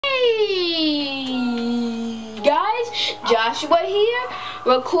Joshua here,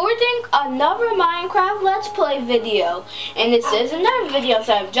 recording another Minecraft Let's Play video. And this is another video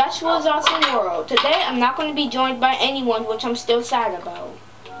of Joshua's Awesome World. Today I'm not going to be joined by anyone, which I'm still sad about.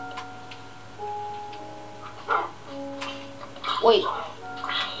 Wait.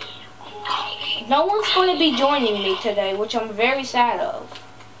 No one's going to be joining me today, which I'm very sad of.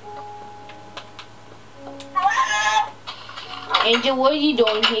 Angel, what are you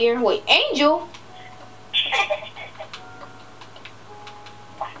doing here? Wait, Angel?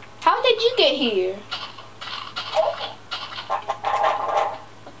 How did you get here?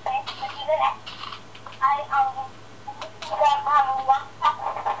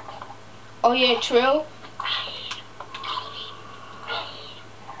 Oh yeah, true.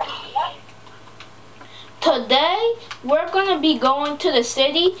 Today, we're gonna be going to the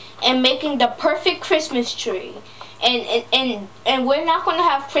city and making the perfect Christmas tree. And we're not gonna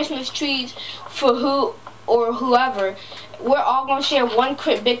have Christmas trees for whoever. We're all gonna share one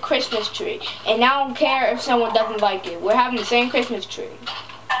big Christmas tree, and I don't care if someone doesn't like it. We're having the same Christmas tree.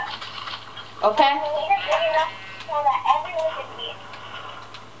 Okay?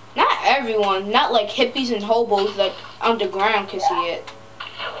 Not everyone. Not like hippies and hobos like underground can see it.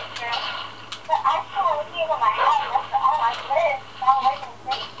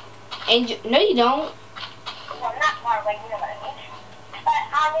 Angel, no, you don't.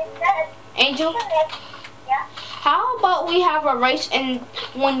 Angel, how about we have a race, and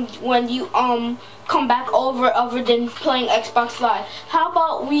when you come back over other than playing Xbox Live, how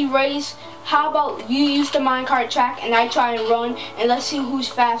about we race? How about you use the minecart track and I try and run, and let's see who's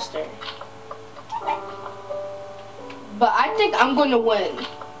faster. But I think I'm gonna win.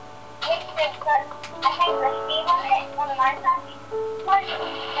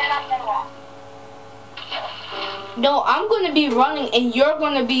 No, I'm gonna be running and you're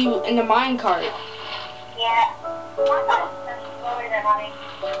gonna be in the minecart. Yeah.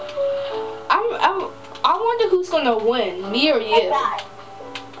 I wonder who's gonna win, me or you?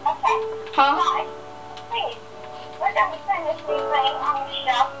 Huh? Please, we're going to spend this week playing on the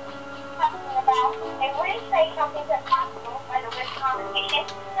show, talking about a way to say something that's possible by the word competition.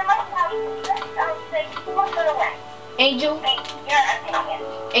 And let's say what's going to win. Angel? Your opinion.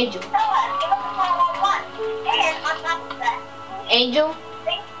 Angel. So give us a call on one. And on top of that, Angel?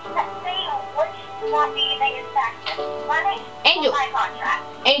 say which one do you think is faster? Money Angel. or my contract?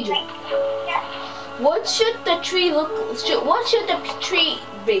 Angel. Yes. What should the tree look? What should the tree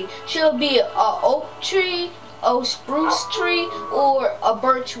be? Should it be a oak tree, a spruce tree, or a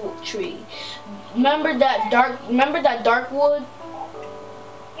birch tree? Remember that dark wood?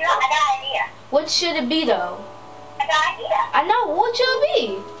 You know, I got an idea. What should it be though? I got an idea. I know. What should it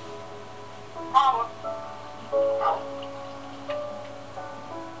be?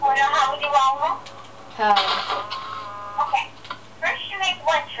 Want to know how we do all of them? How? Okay. First you make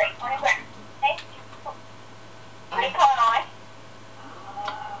one tree on the ground. Okay? What do you call it on it?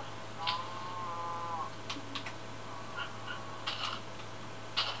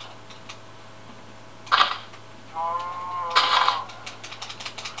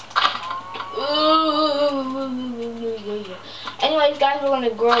 Anyways, guys, we're gonna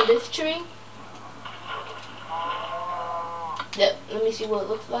grow this tree. Yep, let me see what it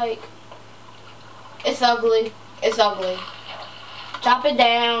looks like. It's ugly. It's ugly. Chop it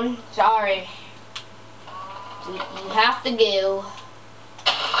down. Sorry. You have to go.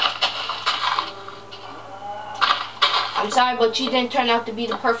 I'm sorry, but you didn't turn out to be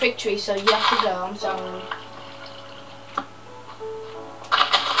the perfect tree, so you have to go. I'm sorry.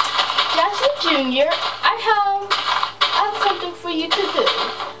 Joshua Jr., I have something for you to do.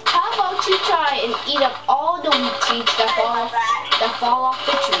 How about you try and eat up all the wheat seeds that fall off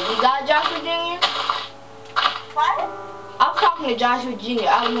the tree? You got it, Joshua Jr.? What? I'm talking to Joshua Jr.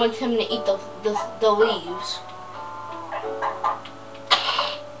 I want him to eat the leaves.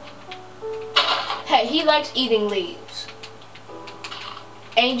 Hey, he likes eating leaves.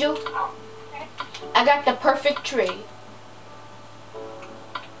 Angel, I got the perfect tree.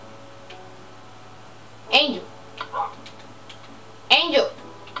 Angel. Angel,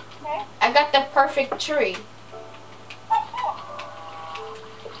 I got the perfect tree.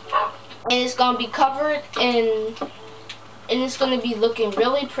 And it's gonna be covered and it's gonna be looking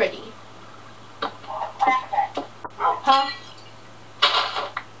really pretty. Huh?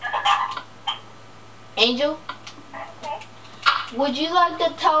 Angel? Would you like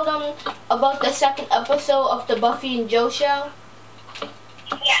to tell them about the second episode of the Buffy and Joe show?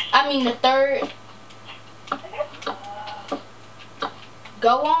 I mean the third.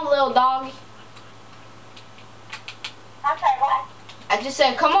 Go on, little doggy. I'm sorry, what? I just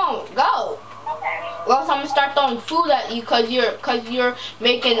said, come on, go. Okay. Or else I'm gonna start throwing food at you cause you're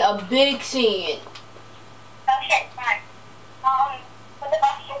making a big scene. Okay, fine. For the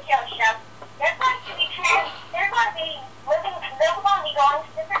Buffalo Show, they're going to be they're going to be going to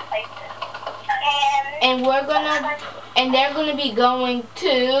different places. And they're gonna be going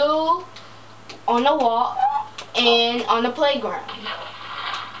to on the walk and on the playground.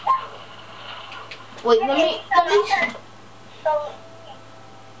 Wait, let me.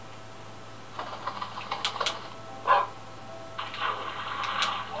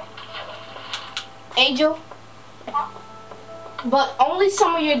 Angel, but only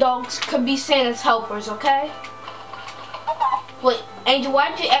some of your dogs could be Santa's helpers, okay? Wait, Angel,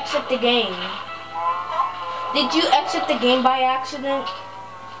 why'd you exit the game? Did you exit the game by accident?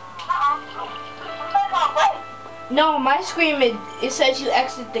 No, my screen it says you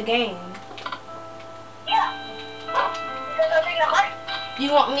exit the game. Do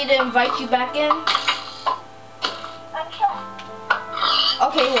you want me to invite you back in?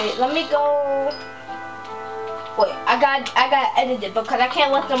 Okay, wait, let me go. Wait, I got edit it because I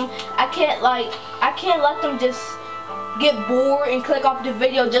can't let them just get bored and click off the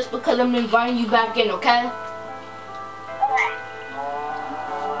video just because I'm inviting you back in, okay?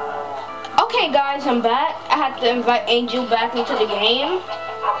 Okay guys, I'm back. I had to invite Angel back into the game.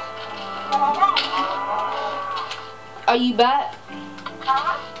 Are you back?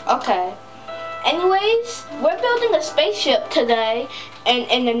 Okay. Anyways, we're building a spaceship today, and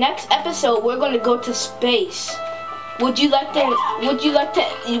in the next episode we're gonna go to space. Would you like to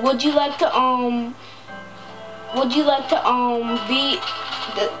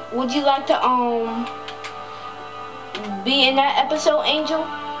be in that episode, Angel?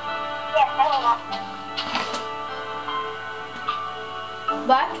 Yes, I will.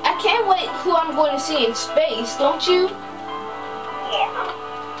 But I can't wait who I'm going to see in space, don't you? Yeah.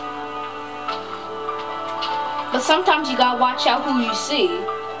 But sometimes you gotta watch out who you see. True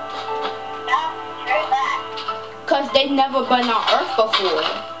that. Cause they've never been on Earth before.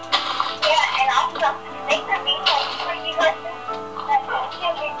 Yeah, and also they could be like crazy person that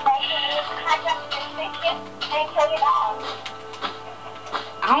can get hijack the spaceship and kill your dog.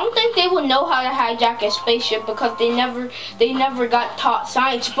 I don't think they would know how to hijack a spaceship because they never got taught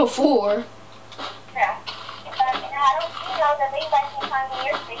science before. Yeah. And how do you know that they like to find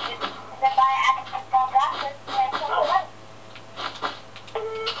your spaceship and then buy access to glasses and kill your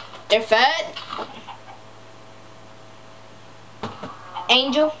They're fed?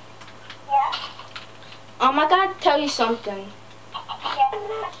 Angel? Yeah? I gotta tell you something. Yeah.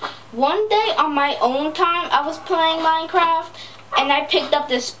 One day on my own time, I was playing Minecraft and I picked up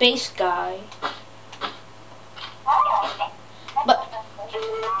this space guy. Oh.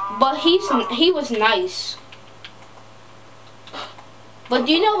 But he was nice. But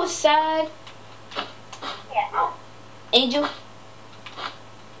do you know what's sad? Yeah. Angel?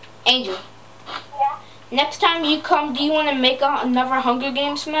 Angel. Yeah. Next time you come, do you want to make another Hunger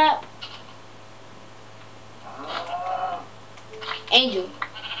Games map? Angel.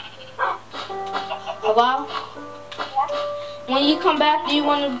 Hello? When you come back, do you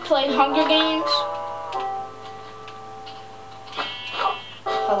want to play Hunger Games?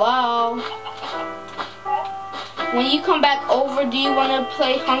 Hello? When you come back over, do you want to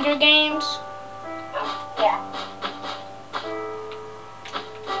play Hunger Games? Yeah.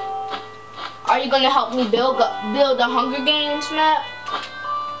 Are you going to help me build a Hunger Games map?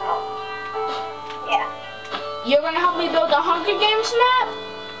 Yeah. You're going to help me build a Hunger Games map?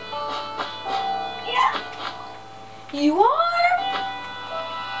 Yeah. You are?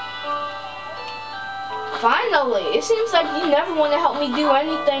 Finally. It seems like you never want to help me do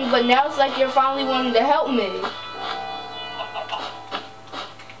anything, but now it's like you're finally wanting to help me.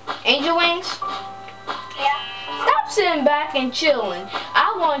 Angel Wings? Yeah. Stop sitting back and chilling.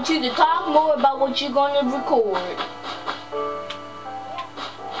 I want you to talk more about what you're going to record.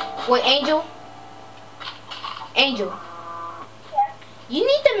 Wait, Angel? Angel? Yeah. You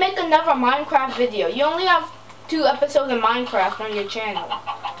need to make another Minecraft video. You only have 2 episodes of Minecraft on your channel.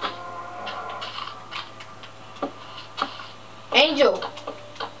 Angel?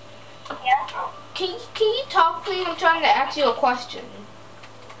 Yeah. Can you talk, please? I'm trying to ask you a question.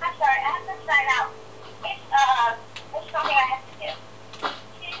 I'm sorry, I have to sign out. It's something I have to do. Can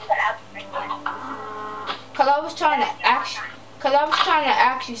you do that out right now? Cause I was trying to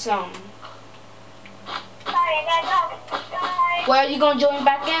ask you something. Sorry, I gotta go. Bye. Well, are you gonna join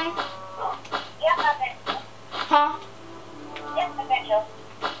back in? Yep, I'm in. Huh? Yes, eventually.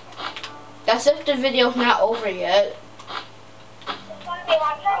 That's if the video's not over yet. It's gonna be a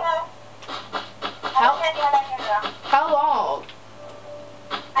long time though. How long? How long?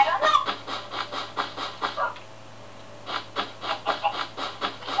 I don't know.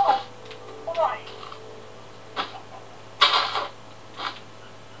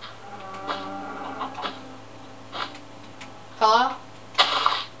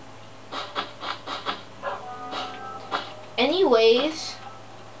 anyways,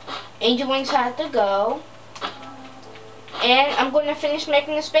 Angel Wings had to go. And I'm going to finish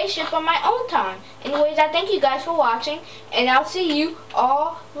making the spaceship on my own time. Anyways, I thank you guys for watching. And I'll see you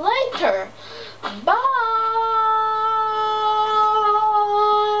all later. Bye!